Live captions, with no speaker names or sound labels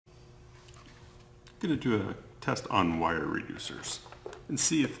going to do a test on wire reducers and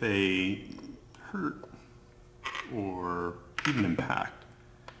see if they hurt or even impact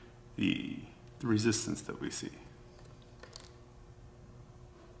the resistance that we see.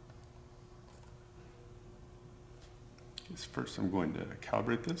 First, I'm going to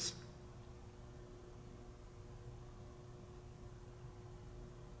calibrate this.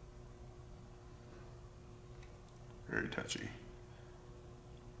 Very touchy.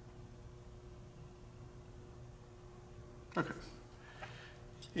 Okay.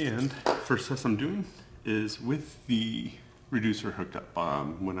 And first test I'm doing is with the reducer hooked up.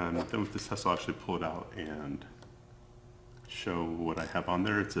 When I'm done with this test, I'll actually pull it out and show what I have on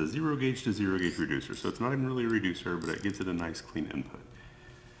there. It's a 0 gauge to 0 gauge reducer, so it's not even really a reducer, but it gives it a nice clean input.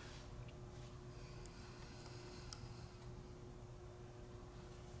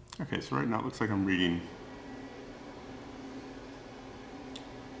 Okay, so right now it looks like I'm reading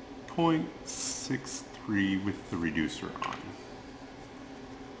 0.63 with the reducer on.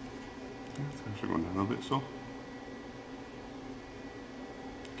 It's actually going down a little bit still.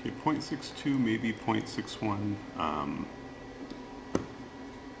 Okay, 0.62, maybe 0.61.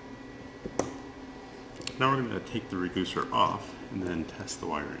 Now we're going to take the reducer off and then test the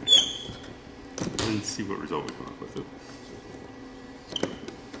wiring again and see what result we come up with it.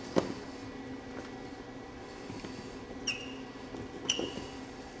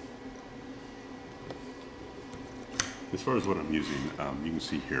 As far as what I'm using, you can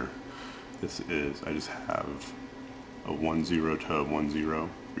see here, this is, I just have a 10 to 10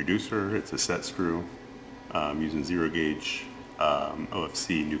 reducer. It's a set screw. I'm using 0 gauge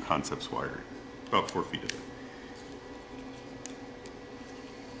OFC New Concepts wiring, about 4 feet of it.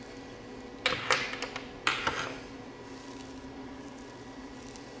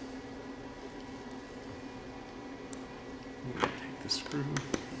 I'm going to take the screw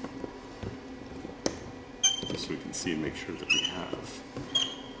just so we can see and make sure that we have.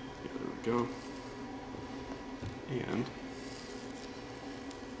 Yeah, there we go. And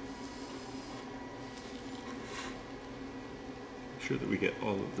make sure that we get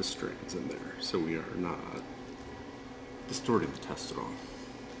all of the strands in there so we are not distorting the test at all.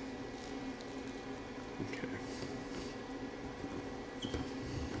 Okay.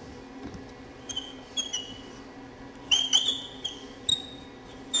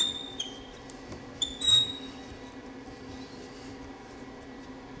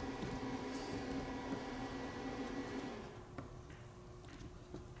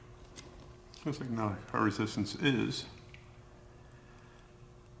 Looks like now our resistance is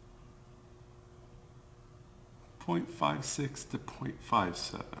 0.56 to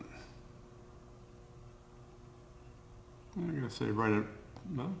 0.57. I'm going to say right at,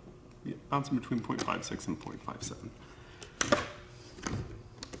 well, yeah, bouncing between 0.56 and 0.57.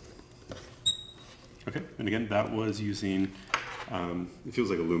 Okay, and again, that was using, it feels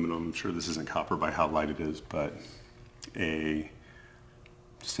like aluminum. I'm sure this isn't copper by how light it is, but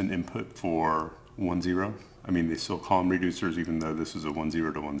just an input for 10. I mean, they still call them reducers, even though this is a 10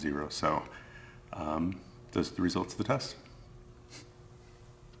 to 10. So, those are the results of the test.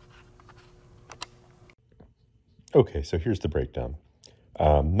 Okay, so here's the breakdown.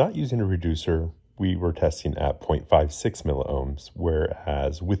 Not using a reducer, we were testing at 0.56 milliohms,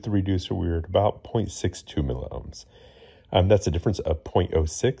 whereas with the reducer, we were at about 0.62 milliohms. That's a difference of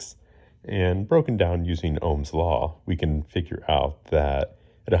 0.06, and broken down using Ohm's law, we can figure out that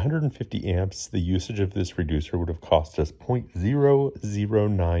at 150 amps, the usage of this reducer would have cost us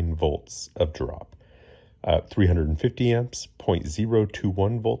 0.009 volts of drop. 350 amps,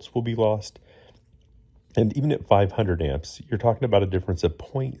 0.021 volts will be lost. And even at 500 amps, you're talking about a difference of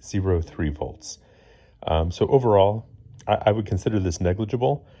 0.03 volts. So overall, I would consider this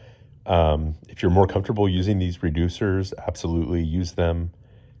negligible. If you're more comfortable using these reducers, absolutely use them.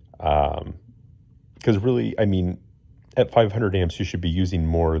 Because really, I mean, at 500 amps, you should be using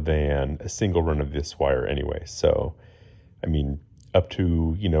more than a single run of this wire anyway. So, I mean, up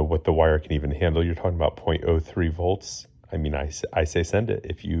to, you know, what the wire can even handle, you're talking about 0.03 volts. I mean, I say send it.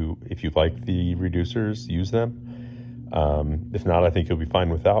 If you like the reducers, use them. If not, I think you'll be fine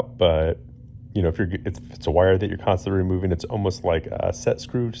without. But, you know, if it's a wire that you're constantly removing, it's almost like a set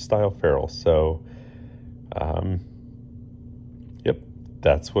screw style ferrule. So, yep.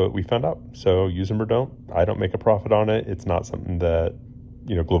 That's what we found out. So use them or don't. I don't make a profit on it. It's not something that,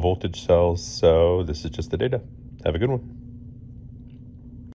 you know, Glowe Voltage sells. So this is just the data. Have a good one.